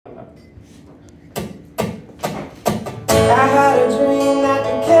had a dream that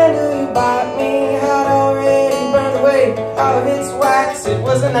the candle you bought me had already burned away all of its wax. It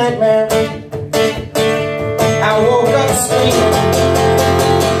was a nightmare. I woke up screaming.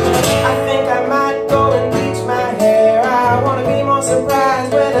 I think I might go and bleach my hair. I wanna be more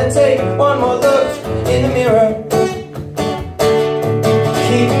surprised when I take one more look in the mirror.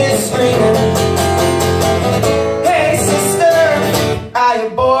 Keep me screaming. Hey sister, are you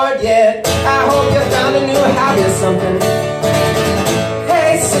bored yet? I hope you found a new hobby or something.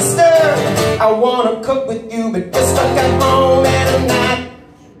 Hey sister, I wanna cook with you, but you're stuck at home and I'm not.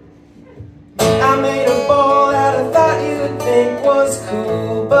 I made a bowl that I thought you would think was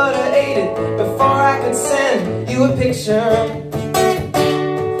cool, but I ate it before I could send you a picture.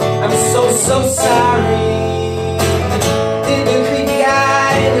 I'm so sorry. Did the creepy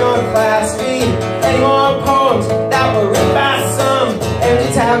guy in your class read any more poems that were written by some empty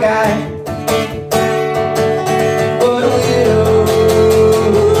towel guy? What do we do?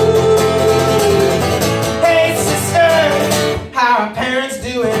 Hey sister, how are parents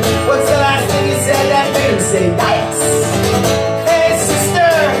doing? What's the last thing you said that made them say yikes? Hey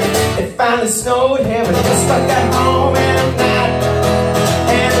sister, it finally snowed here, but you're stuck at home and I'm not.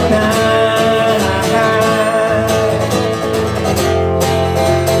 And I'm not.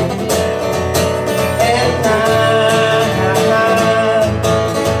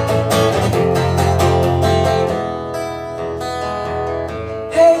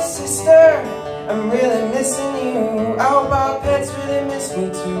 Hey sister, I'm really missing you. I hope our pets really miss me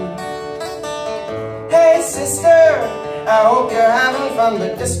too. Hey sister, I hope you're having fun,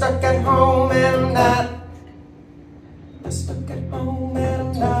 but you're stuck at home and I'm not. You're stuck at home and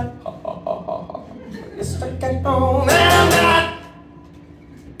I'm not. You're stuck at home and I'm not.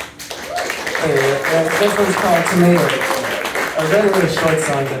 Hey, this one's called Tomato. I was writing really short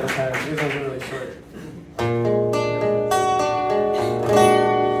songs at the time. These ones are really short.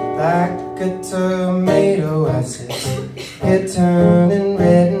 Like a tomato, I said, you're turning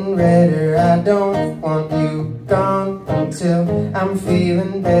red and redder. I don't want you gone until I'm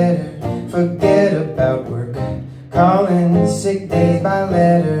feeling better. Forget about work, calling sick days by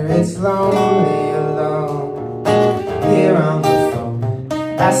letter. It's lonely alone here on the phone.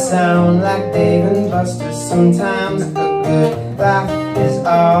 I sound like Dave and Buster. Sometimes a good laugh is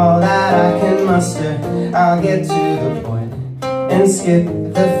all that I can muster. I'll get to the point and skip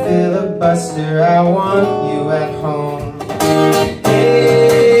the filibuster. I want you at home.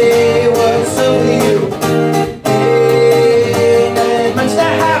 Hey, what's up with you? Hey, nothing much to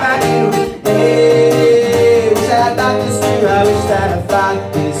have I do. Hey, wish I thought this through. I wish that I thought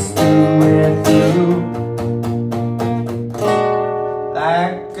this through and through.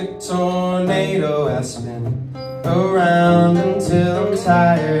 Like a tornado, I spin around until I'm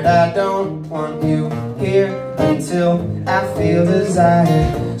tired. I don't want you here until I feel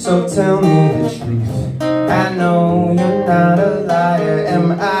desire. So tell me the truth, I know you're not alone.